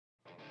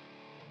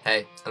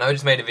Hey, I know I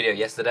just made a video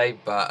yesterday,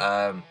 but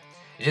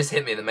it just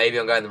hit me that maybe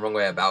I'm going the wrong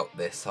way about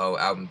this whole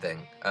album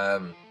thing.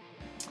 So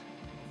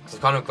I've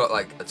kind of got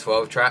like a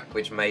 12 track,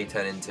 which may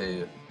turn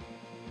into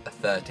a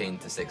 13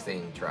 to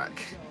 16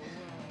 track.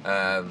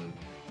 But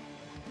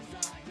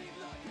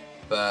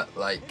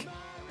like,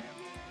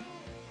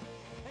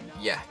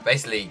 yeah,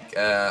 basically,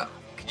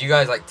 could you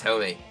guys like tell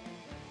me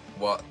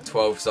what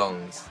 12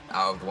 songs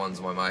out of the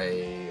ones on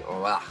I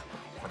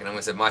can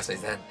almost said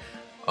MySpace then,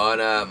 on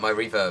my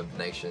Reverb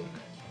Nation.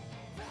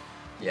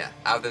 Yeah,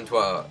 out of them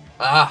 12.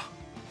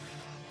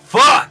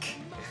 Fuck!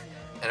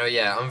 Anyway,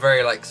 yeah, I'm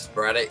very like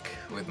sporadic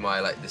with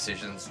my like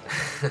decisions.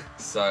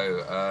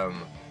 So,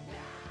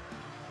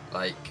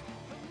 like,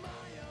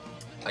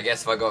 I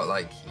guess if I got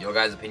like your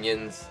guys'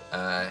 opinions,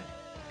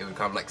 it would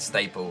kind of like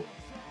staple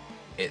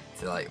it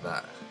to like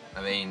that.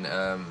 I mean,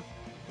 I'm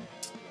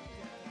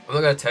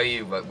not gonna tell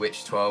you like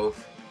which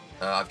 12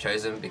 I've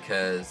chosen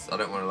because I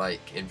don't want to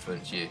like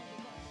influence you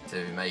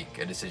to make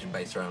a decision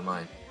based around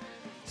mine.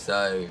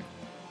 So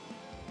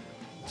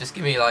just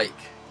give me like,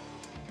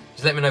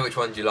 just let me know which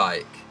ones you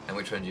like and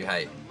which ones you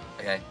hate,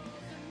 okay?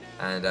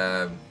 And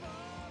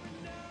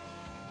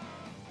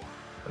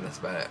that's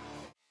about it.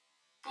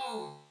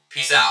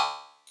 Peace out.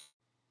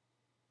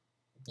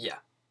 Yeah.